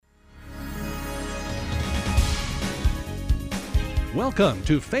Welcome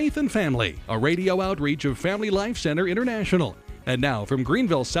to Faith and Family, a radio outreach of Family Life Center International. And now from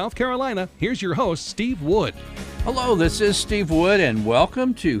Greenville, South Carolina, here's your host, Steve Wood. Hello, this is Steve Wood, and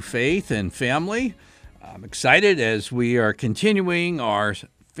welcome to Faith and Family. I'm excited as we are continuing our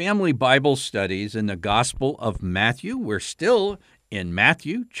family Bible studies in the Gospel of Matthew. We're still in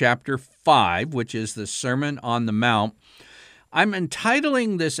Matthew chapter 5, which is the Sermon on the Mount. I'm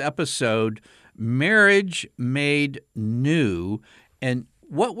entitling this episode, Marriage Made New, and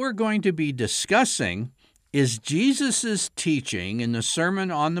what we're going to be discussing is Jesus' teaching in the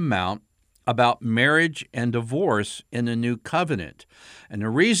Sermon on the Mount about marriage and divorce in the New Covenant. And the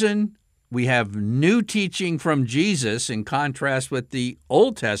reason we have new teaching from Jesus in contrast with the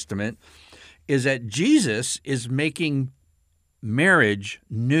Old Testament is that Jesus is making marriage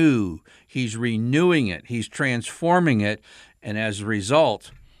new. He's renewing it. He's transforming it. And as a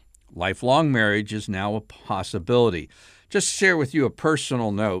result, lifelong marriage is now a possibility. Just share with you a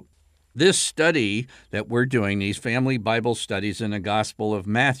personal note. This study that we're doing, these family Bible studies in the Gospel of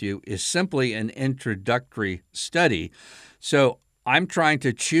Matthew, is simply an introductory study. So I'm trying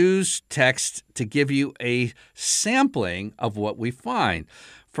to choose text to give you a sampling of what we find.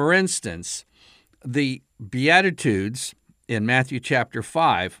 For instance, the Beatitudes in Matthew chapter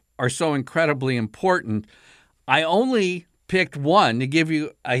 5 are so incredibly important. I only picked one to give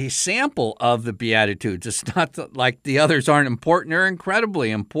you a sample of the Beatitudes. It's not like the others aren't important. They're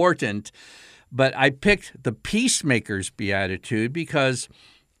incredibly important. But I picked the Peacemaker's Beatitude because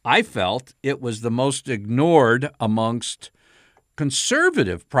I felt it was the most ignored amongst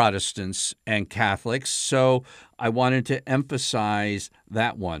conservative Protestants and Catholics, so I wanted to emphasize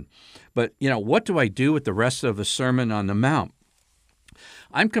that one. But, what do I do with the rest of the Sermon on the Mount?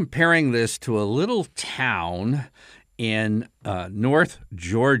 I'm comparing this to a little town in North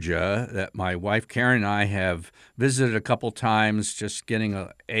Georgia that my wife Karen and I have visited a couple times, just getting an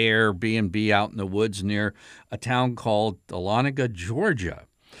Airbnb out in the woods near a town called Dahlonega, Georgia.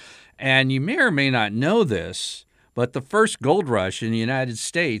 And you may or may not know this, but the first gold rush in the United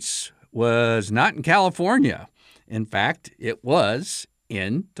States was not in California. In fact, it was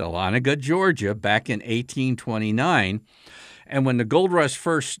in Dahlonega, Georgia, back in 1829. And when the gold rush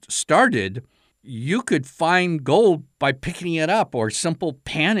first started, you could find gold by picking it up or simple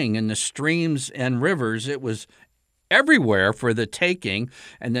panning in the streams and rivers. It was everywhere for the taking,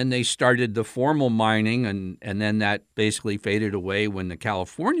 and then they started the formal mining, and then that basically faded away when the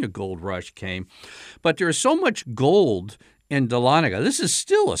California gold rush came. But there's so much gold in Dahlonega. This is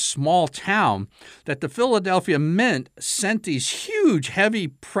still a small town that the Philadelphia Mint sent these huge, heavy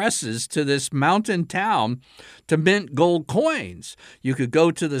presses to this mountain town to mint gold coins. You could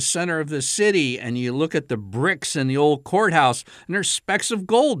go to the center of the city and you look at the bricks in the old courthouse, and there's specks of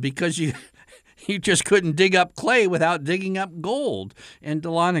gold because you just couldn't dig up clay without digging up gold in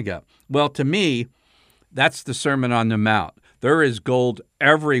Dahlonega. Well, to me, that's the Sermon on the Mount. There is gold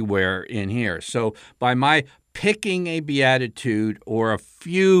everywhere in here. So by my picking a beatitude or a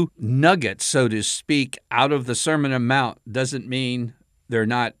few nuggets, so to speak, out of the Sermon on the Mount doesn't mean they're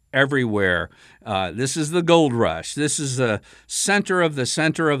not everywhere. This is the gold rush. This is the center of the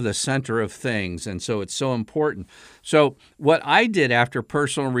center of the center of things, and so it's so important. So what I did after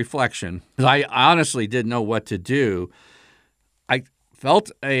personal reflection, because I honestly didn't know what to do, I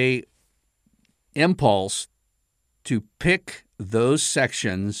felt a impulse to pick those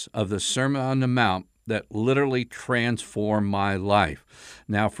sections of the Sermon on the Mount that literally transform my life.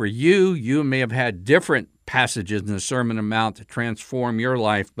 Now, for you may have had different passages in the Sermon on the Mount to transform your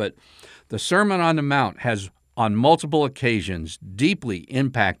life, but the Sermon on the Mount has, on multiple occasions, deeply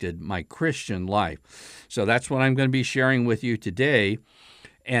impacted my Christian life. So that's what I'm going to be sharing with you today.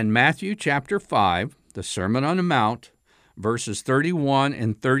 And Matthew chapter 5, the Sermon on the Mount, verses 31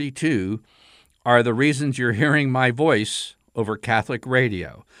 and 32, are the reasons you're hearing my voice over Catholic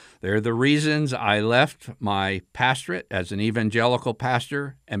radio. They're the reasons I left my pastorate as an evangelical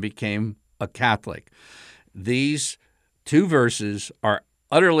pastor and became a Catholic. These two verses are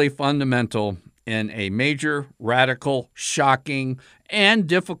utterly fundamental in a major, radical, shocking, and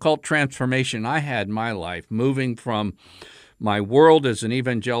difficult transformation I had in my life, moving from my world as an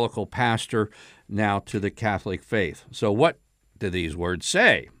evangelical pastor now to the Catholic faith. So what do these words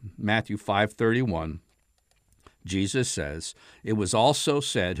say? Matthew 5:31. Jesus says, "It was also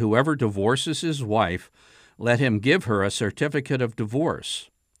said, whoever divorces his wife, let him give her a certificate of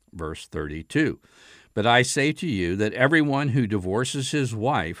divorce." Verse 32, "But I say to you that everyone who divorces his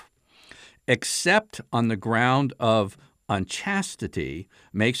wife, except on the ground of unchastity,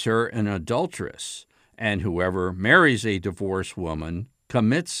 makes her an adulteress, and whoever marries a divorced woman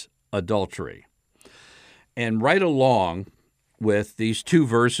commits adultery." And right along with these two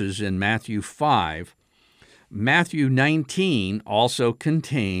verses in Matthew 5, Matthew 19 also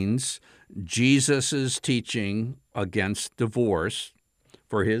contains Jesus' teaching against divorce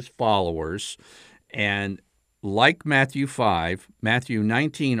for his followers. And like Matthew 5, Matthew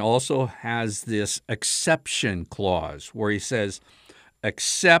 19 also has this exception clause where he says,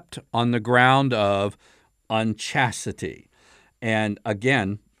 except on the ground of unchastity. And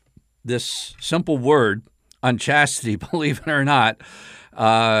again, this simple word, unchastity, believe it or not,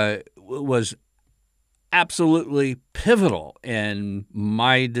 was absolutely pivotal in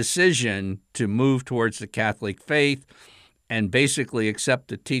my decision to move towards the Catholic faith and basically accept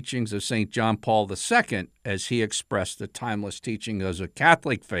the teachings of St. John Paul II as he expressed the timeless teaching of the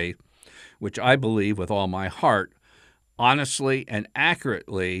Catholic faith, which I believe with all my heart honestly and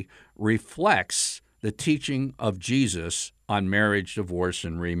accurately reflects the teaching of Jesus on marriage, divorce,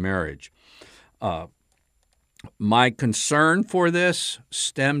 and remarriage. My concern for this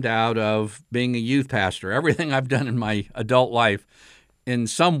stemmed out of being a youth pastor. Everything I've done in my adult life in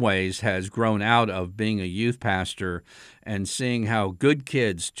some ways has grown out of being a youth pastor and seeing how good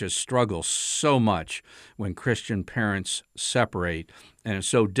kids just struggle so much when Christian parents separate. And it's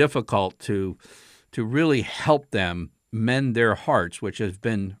so difficult to really help them mend their hearts, which has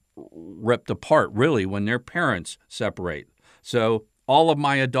been ripped apart really when their parents separate. So all of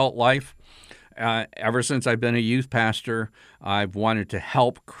my adult life, ever since I've been a youth pastor, I've wanted to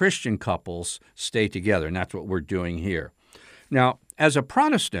help Christian couples stay together, and that's what we're doing here. Now, as a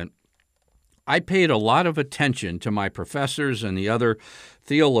Protestant, I paid a lot of attention to my professors and the other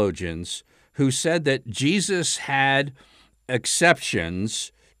theologians who said that Jesus had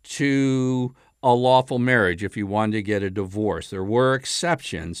exceptions to a lawful marriage if you wanted to get a divorce. There were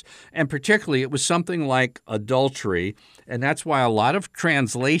exceptions, and particularly it was something like adultery, and that's why a lot of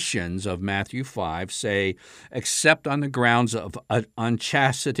translations of Matthew 5 say, except on the grounds of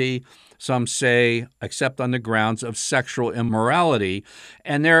unchastity. Some say, except on the grounds of sexual immorality,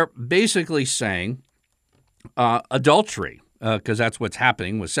 and they're basically saying adultery, because that's what's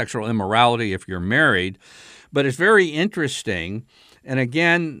happening with sexual immorality if you're married. But it's very interesting. And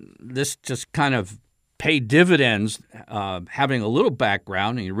again, this just kind of paid dividends, having a little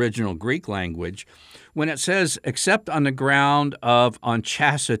background in the original Greek language. When it says, except on the ground of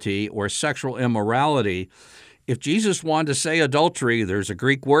unchastity or sexual immorality, if Jesus wanted to say adultery, there's a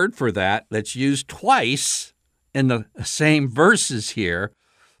Greek word for that that's used twice in the same verses here,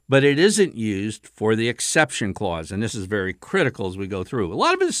 but it isn't used for the exception clause, and this is very critical as we go through. A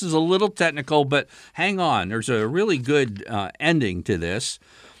lot of this is a little technical, but hang on. There's a really good ending to this.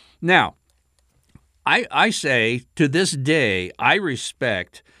 Now, I say to this day, I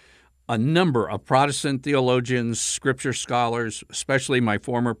respect a number of Protestant theologians, scripture scholars, especially my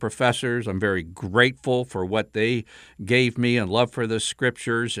former professors. I'm very grateful for what they gave me and love for the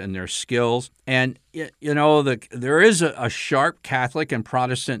scriptures and their skills. And, you know, there is a sharp Catholic and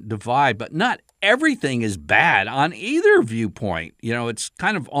Protestant divide, but not everything is bad on either viewpoint. You know, it's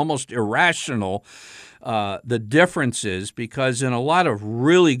kind of almost irrational, the differences, because in a lot of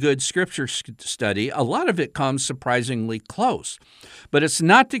really good scripture study, a lot of it comes surprisingly close. But it's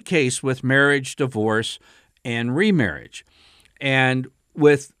not the case with marriage, divorce, and remarriage. And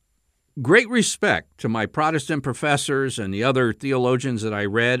with great respect to my Protestant professors and the other theologians that I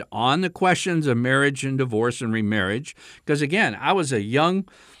read on the questions of marriage and divorce and remarriage, because again, I was a young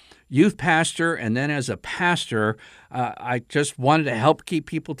youth pastor, and then as a pastor, I just wanted to help keep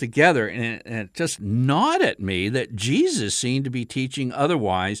people together, and it just gnawed at me that Jesus seemed to be teaching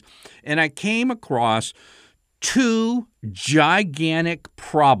otherwise, and I came across two gigantic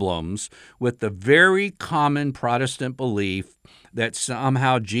problems with the very common Protestant belief that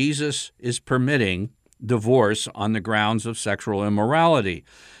somehow Jesus is permitting divorce on the grounds of sexual immorality.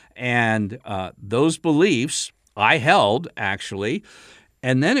 And those beliefs I held, actually.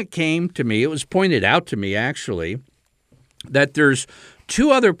 And then it came to me, it was pointed out to me, actually, that there's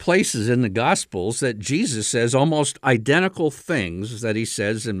two other places in the Gospels that Jesus says almost identical things that he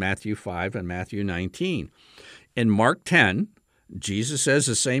says in Matthew 5 and Matthew 19. In Mark 10, Jesus says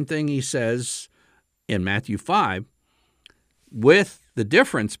the same thing he says in Matthew 5, with the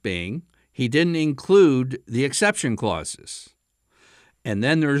difference being he didn't include the exception clauses. And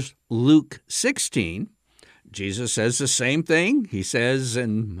then there's Luke 16. Jesus says the same thing. He says,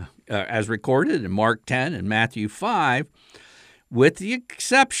 as recorded in Mark 10 and Matthew 5, with the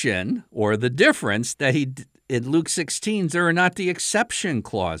exception or the difference that in Luke 16, there are not the exception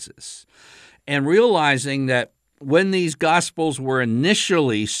clauses. And realizing that when these Gospels were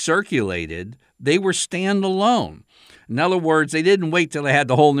initially circulated, they were standalone. In other words, they didn't wait till they had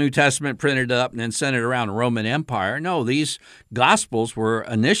the whole New Testament printed up and then sent it around the Roman Empire. No, these Gospels were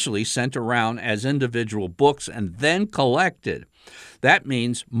initially sent around as individual books and then collected. That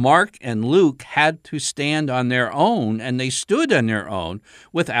means Mark and Luke had to stand on their own, and they stood on their own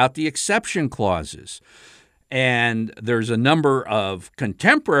without the exception clauses. And there's a number of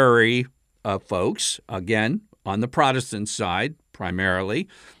contemporary folks, again, on the Protestant side primarily,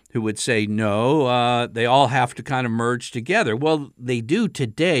 who would say, no, they all have to kind of merge together. Well, they do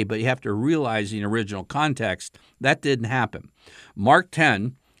today, but you have to realize in original context, that didn't happen. Mark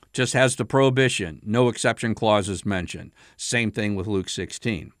 10 just has the prohibition, no exception clauses mentioned. Same thing with Luke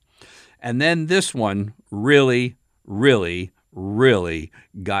 16. And then this one really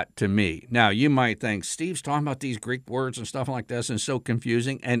got to me. Now, you might think, Steve's talking about these Greek words and stuff like this, and it's so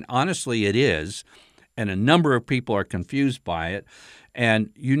confusing. And honestly, it is. And a number of people are confused by it. And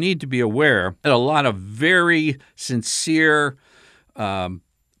you need to be aware that a lot of very sincere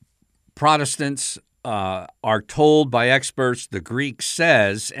Protestants are told by experts the Greek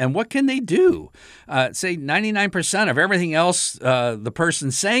says, and what can they do? Say 99% of everything else the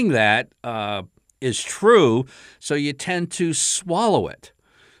person saying that is true, so you tend to swallow it.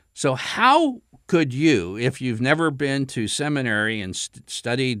 So how could you, if you've never been to seminary and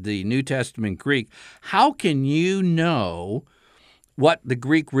studied the New Testament Greek, how can you know what the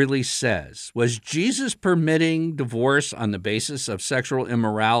Greek really says? Was Jesus permitting divorce on the basis of sexual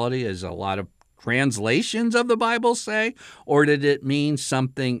immorality, as a lot of translations of the Bible say, or did it mean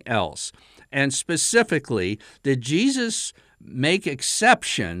something else? And specifically, did Jesus make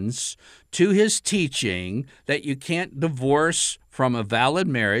exceptions to his teaching that you can't divorce from a valid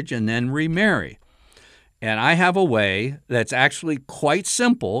marriage and then remarry? And I have a way that's actually quite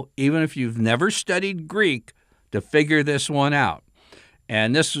simple, even if you've never studied Greek, to figure this one out.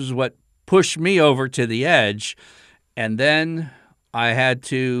 And this is what pushed me over to the edge. And then I had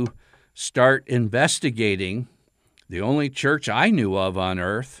to start investigating the only church I knew of on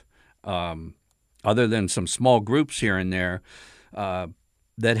earth, other than some small groups here and there,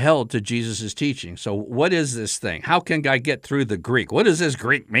 that held to Jesus' teaching. So what is this thing? How can I get through the Greek? What does this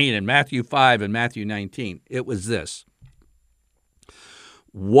Greek mean in Matthew 5 and Matthew 19? It was this.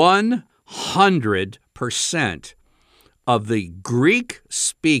 100% of the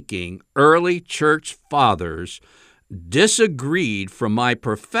Greek-speaking early church fathers disagreed from my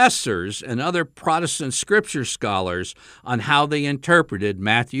professors and other Protestant scripture scholars on how they interpreted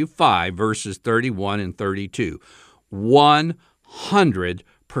Matthew 5, verses 31 and 32.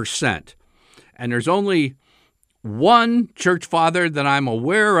 100%. And there's only one church father that I'm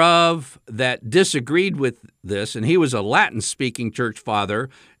aware of that disagreed with this, and he was a Latin-speaking church father.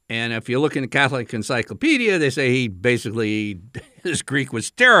 And if you look in the Catholic Encyclopedia, they say his Greek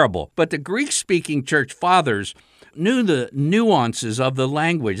was terrible. But the Greek-speaking church fathers knew the nuances of the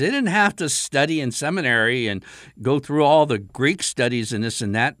language. They didn't have to study in seminary and go through all the Greek studies and this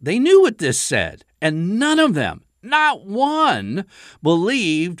and that. They knew what this said. And none of them, not one,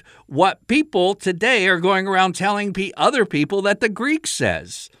 believed what people today are going around telling other people that the Greek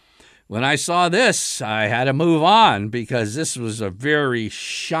says. When I saw this, I had to move on because this was a very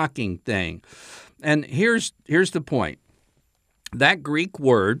shocking thing. And here's the point. That Greek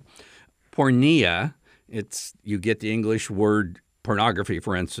word, porneia, you get the English word pornography,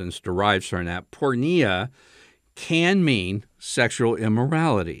 for instance, derives from that. Porneia can mean sexual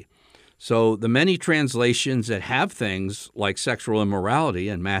immorality. So the many translations that have things like sexual immorality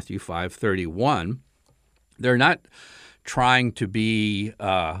in Matthew 5:31, they're not trying to be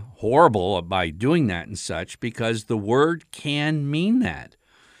horrible by doing that and such, because the word can mean that.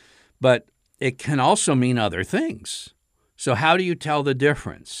 But it can also mean other things. So how do you tell the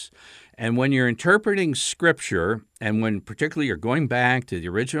difference? And when you're interpreting Scripture, and when particularly you're going back to the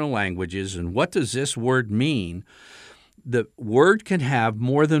original languages, and what does this word mean, the word can have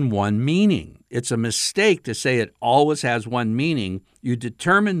more than one meaning. It's a mistake to say it always has one meaning. You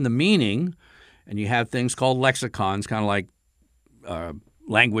determine the meaning, and you have things called lexicons, kind of like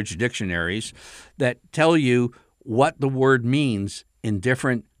language dictionaries, that tell you what the word means in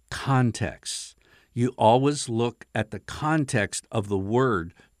different contexts. You always look at the context of the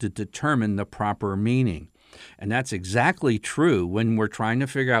word to determine the proper meaning. And that's exactly true when we're trying to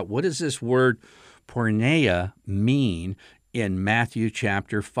figure out what does this word porneia mean in Matthew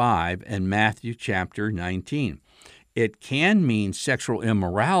chapter 5 and Matthew chapter 19. It can mean sexual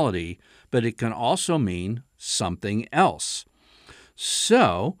immorality, but it can also mean something else.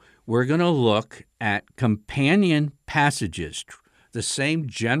 So we're going to look at companion passages, the same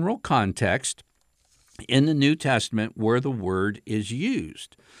general context in the New Testament where the word is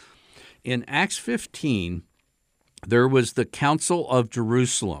used. In Acts 15, there was the Council of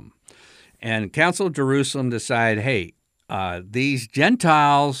Jerusalem. And Council of Jerusalem decided, hey, these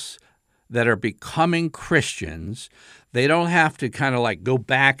Gentiles that are becoming Christians, they don't have to kind of like go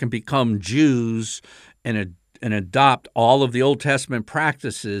back and become Jews and adopt all of the Old Testament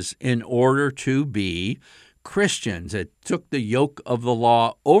practices in order to be Christians. It took the yoke of the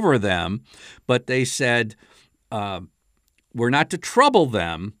law over them, but they said, we're not to trouble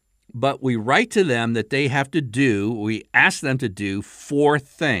them, but we write to them that they have to do, we ask them to do 4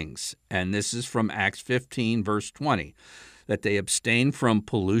 things. And this is from Acts 15, verse 20, that they abstain from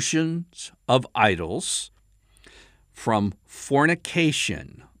pollutions of idols, from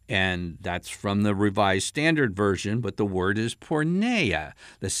fornication, and that's from the Revised Standard Version, but the word is porneia,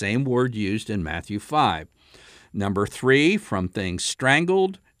 the same word used in Matthew 5. Number 3, from things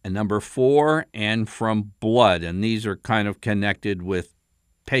strangled, and number 4, and from blood. And these are kind of connected with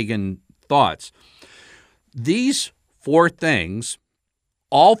pagan thoughts. These 4 things,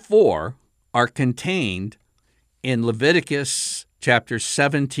 all 4, are contained in Leviticus chapters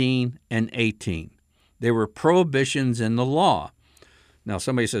 17 and 18. They were prohibitions in the law. Now,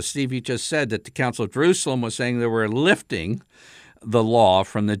 somebody says, Steve, you just said that the Council of Jerusalem was saying they were lifting the law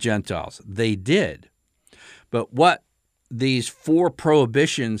from the Gentiles. They did. But what these 4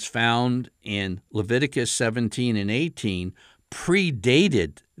 prohibitions found in Leviticus 17 and 18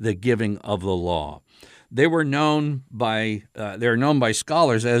 predated the giving of the law. They were known by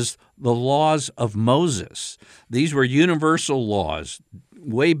scholars as the laws of Moses. These were universal laws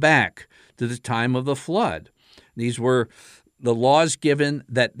way back to the time of the flood. These were the laws given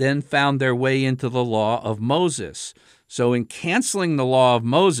that then found their way into the law of Moses. So in canceling the law of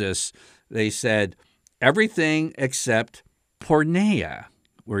Moses, they said everything except porneia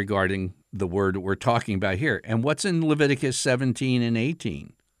regarding the word we're talking about here. And what's in Leviticus 17 and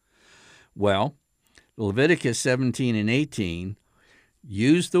 18? Well, Leviticus 17 and 18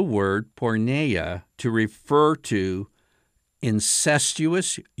 use the word porneia to refer to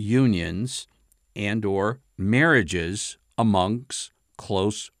incestuous unions and or marriages amongst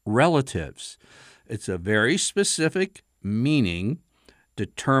close relatives. It's a very specific meaning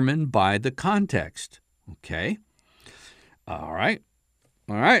determined by the context. Okay? All right,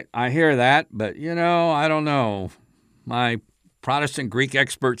 I hear that, but, I don't know. My Protestant Greek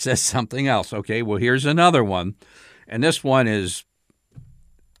expert says something else. Okay, well, here's another one, and this one is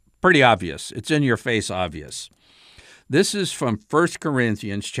pretty obvious. It's in your face obvious. This is from 1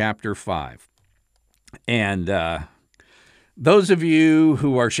 Corinthians chapter 5, and those of you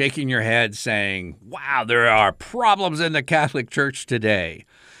who are shaking your head saying, wow, there are problems in the Catholic Church today,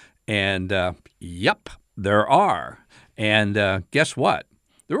 and yep, there are. And guess what?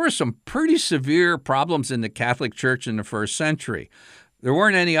 There were some pretty severe problems in the Catholic Church in the first century. There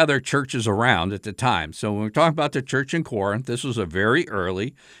weren't any other churches around at the time. So when we're talking about the church in Corinth, this was a very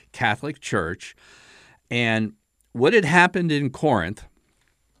early Catholic church. And what had happened in Corinth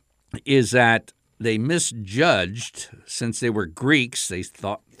is that they misjudged, since they were Greeks, they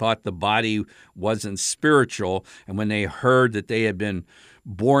thought the body wasn't spiritual. And when they heard that they had been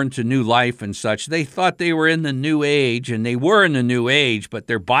born to new life and such, they thought they were in the new age, and they were in the new age, but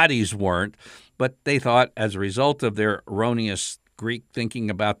their bodies weren't. But they thought, as a result of their erroneous Greek thinking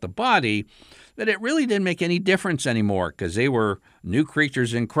about the body, that it really didn't make any difference anymore because they were new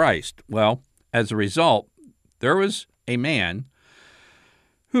creatures in Christ. Well, as a result, there was a man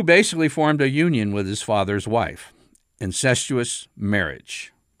who basically formed a union with his father's wife, incestuous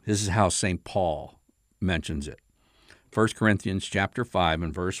marriage. This is how St. Paul mentions it. 1 Corinthians chapter 5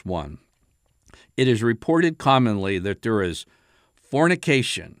 and verse 1. It is reported commonly that there is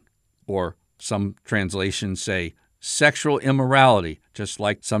fornication, or some translations say sexual immorality, just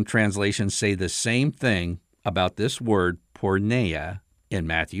like some translations say the same thing about this word porneia in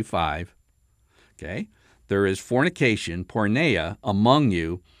Matthew 5. Okay? There is fornication, porneia, among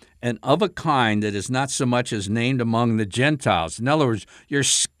you, and of a kind that is not so much as named among the Gentiles. In other words, you're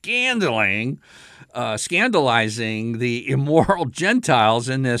scandalizing the immoral Gentiles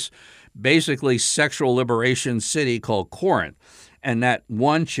in this basically sexual liberation city called Corinth, and that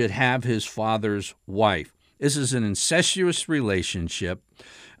one should have his father's wife. This is an incestuous relationship,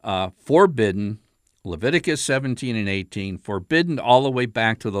 forbidden, Leviticus 17 and 18, forbidden all the way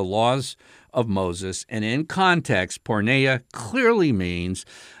back to the laws of Moses. And in context, porneia clearly means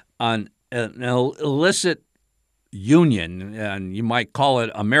an illicit union, and you might call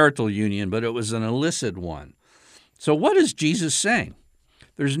it a marital union, but it was an illicit one. So what is Jesus saying?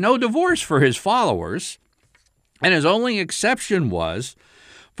 There's no divorce for his followers, and his only exception was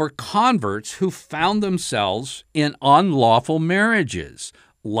for converts who found themselves in unlawful marriages,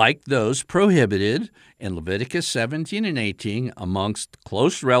 like those prohibited in Leviticus 17 and 18 amongst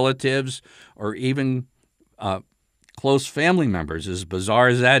close relatives or even close family members. As bizarre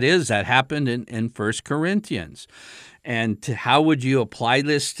as that is, that happened in 1 Corinthians. And how would you apply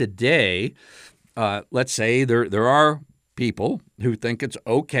this today? Let's say there are people who think it's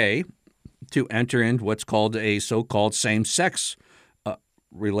okay to enter into what's called a so-called same-sex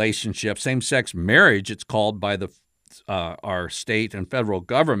relationship, same-sex marriage, it's called by our state and federal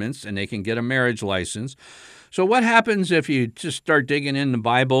governments, and they can get a marriage license. So what happens if you just start digging in the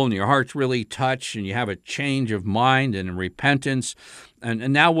Bible and your heart's really touched and you have a change of mind and repentance?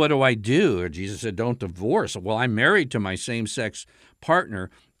 And now what do I do? Jesus said, don't divorce. Well, I'm married to my same-sex partner.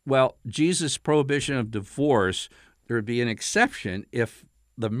 Well, Jesus' prohibition of divorce, there would be an exception if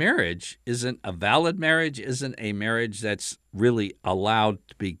the marriage isn't a valid marriage, isn't a marriage that's really allowed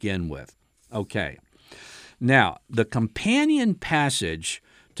to begin with. Okay. Now, the companion passage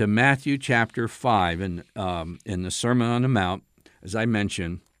to Matthew chapter 5 in the Sermon on the Mount, as I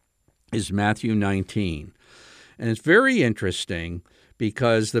mentioned, is Matthew 19. And it's very interesting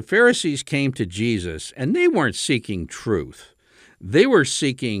because the Pharisees came to Jesus, and they weren't seeking truth. They were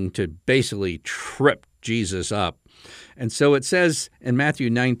seeking to basically trip Jesus up. And so it says in Matthew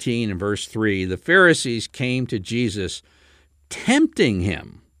 19 and verse 3, the Pharisees came to Jesus, tempting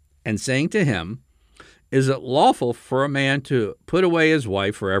him and saying to him, is it lawful for a man to put away his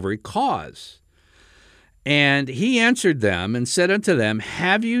wife for every cause? And he answered them and said unto them,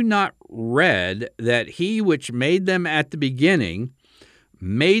 have you not read that he which made them at the beginning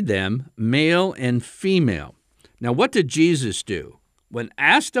made them male and female? Now, what did Jesus do? When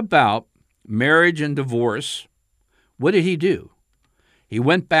asked about marriage and divorce, what did he do? He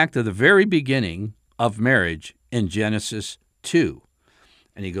went back to the very beginning of marriage in Genesis 2.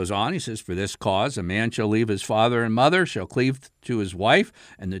 And he goes on, he says, for this cause a man shall leave his father and mother, shall cleave to his wife,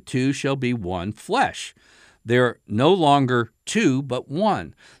 and the two shall be one flesh. They're no longer two, but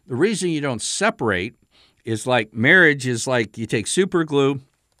one. The reason you don't separate is like marriage is like you take super glue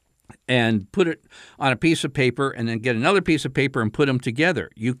and put it on a piece of paper and then get another piece of paper and put them together.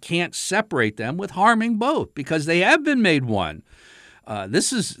 You can't separate them with harming both because they have been made one.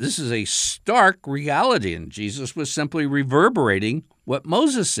 This is a stark reality, and Jesus was simply reverberating what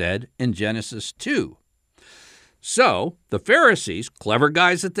Moses said in Genesis 2. So the Pharisees, clever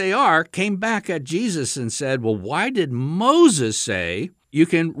guys that they are, came back at Jesus and said, well, why did Moses say you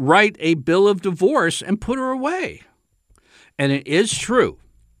can write a bill of divorce and put her away? And it is true,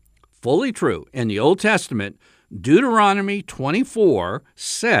 fully true. In the Old Testament, Deuteronomy 24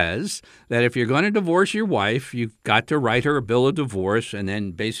 says that if you're going to divorce your wife, you've got to write her a bill of divorce, and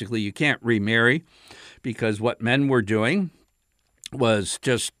then basically you can't remarry, because what men were doing was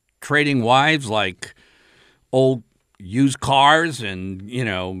just trading wives like old used cars and,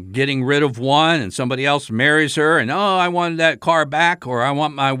 getting rid of one, and somebody else marries her, and, I wanted that car back, or I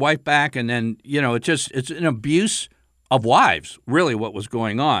want my wife back, and then, it's an abuse of wives, really what was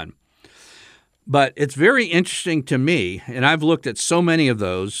going on. But it's very interesting to me, and I've looked at so many of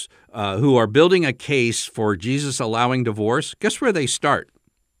those who are building a case for Jesus allowing divorce. Guess where they start?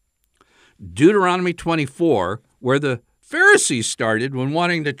 Deuteronomy 24, where the Pharisees started when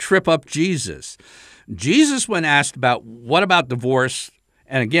wanting to trip up Jesus. Jesus, when asked about what about divorce,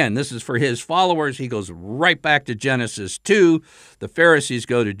 and again, this is for his followers, he goes right back to Genesis 2. The Pharisees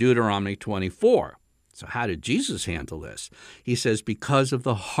go to Deuteronomy 24. So how did Jesus handle this? He says, because of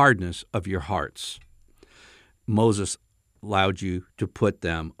the hardness of your hearts, Moses allowed you to put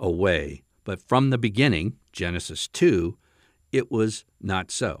them away. But from the beginning, Genesis 2, it was not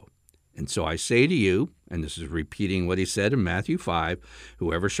so. And so I say to you, and this is repeating what he said in Matthew 5,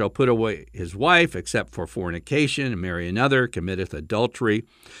 whoever shall put away his wife except for fornication and marry another committeth adultery,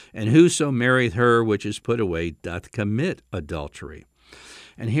 and whoso marrieth her which is put away doth commit adultery.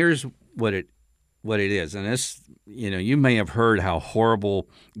 And here's what it is. And this, you may have heard how horrible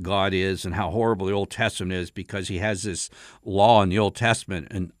God is and how horrible the Old Testament is, because he has this law in the Old Testament,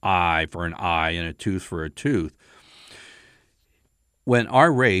 an eye for an eye and a tooth for a tooth. When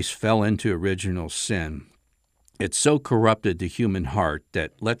our race fell into original sin, it so corrupted the human heart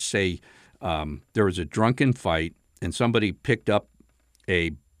that, let's say there was a drunken fight and somebody picked up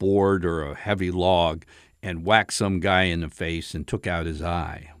a board or a heavy log and whacked some guy in the face and took out his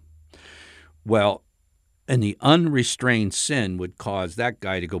eye. Well, and the unrestrained sin would cause that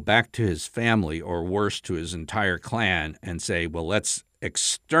guy to go back to his family, or worse, to his entire clan, and say, well, let's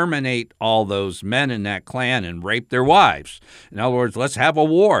exterminate all those men in that clan and rape their wives. In other words, let's have a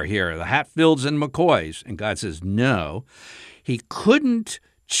war here, the Hatfields and McCoys. And God says, no, he couldn't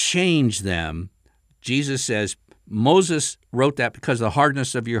change them. Jesus says, Moses wrote that because of the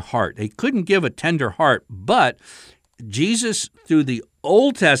hardness of your heart. He couldn't give a tender heart, but Jesus, through the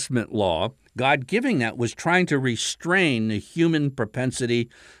Old Testament law, God giving that, was trying to restrain the human propensity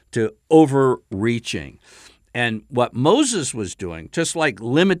to overreaching. And what Moses was doing, just like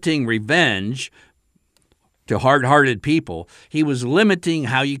limiting revenge to hard-hearted people, he was limiting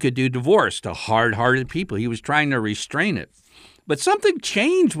how you could do divorce to hard-hearted people. He was trying to restrain it. But something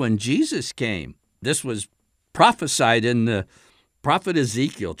changed when Jesus came. This was prophesied in the prophet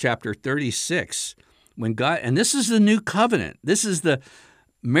Ezekiel, chapter 36, when God, and this is the new covenant. This is the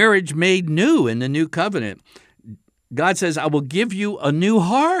marriage made new in the new covenant. God says, I will give you a new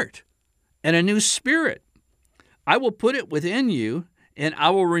heart and a new spirit. I will put it within you, and I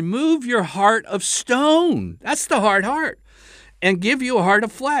will remove your heart of stone. That's the hard heart. And give you a heart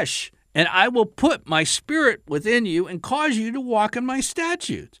of flesh. And I will put my spirit within you and cause you to walk in my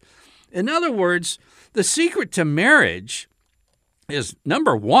statutes. In other words, the secret to marriage is,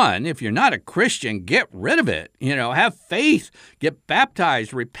 number one, if you're not a Christian, get rid of it. Have faith, get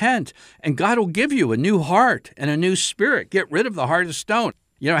baptized, repent, and God will give you a new heart and a new spirit. Get rid of the heart of stone.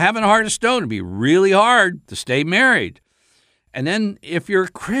 Having a heart of stone would be really hard to stay married. And then if you're a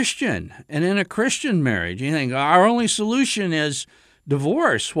Christian and in a Christian marriage, you think our only solution is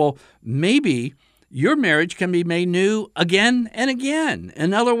divorce. Well, maybe your marriage can be made new again and again.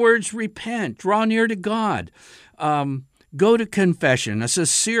 In other words, repent, draw near to God, go to confession, a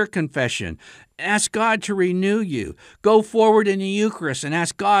sincere confession. Ask God to renew you. Go forward in the Eucharist and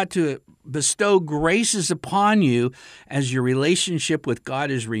ask God to bestow graces upon you. As your relationship with God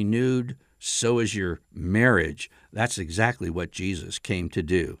is renewed, so is your marriage. That's exactly what Jesus came to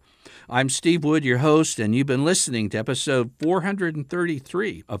do. I'm Steve Wood, your host, and you've been listening to episode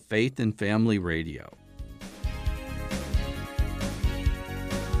 433 of Faith and Family Radio.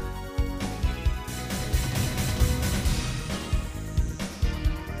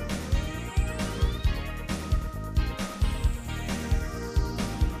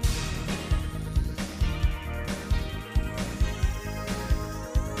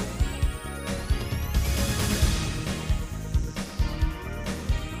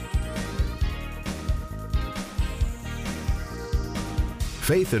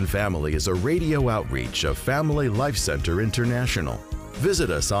 Faith and Family is a radio outreach of Family Life Center International. Visit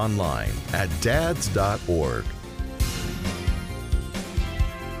us online at dads.org.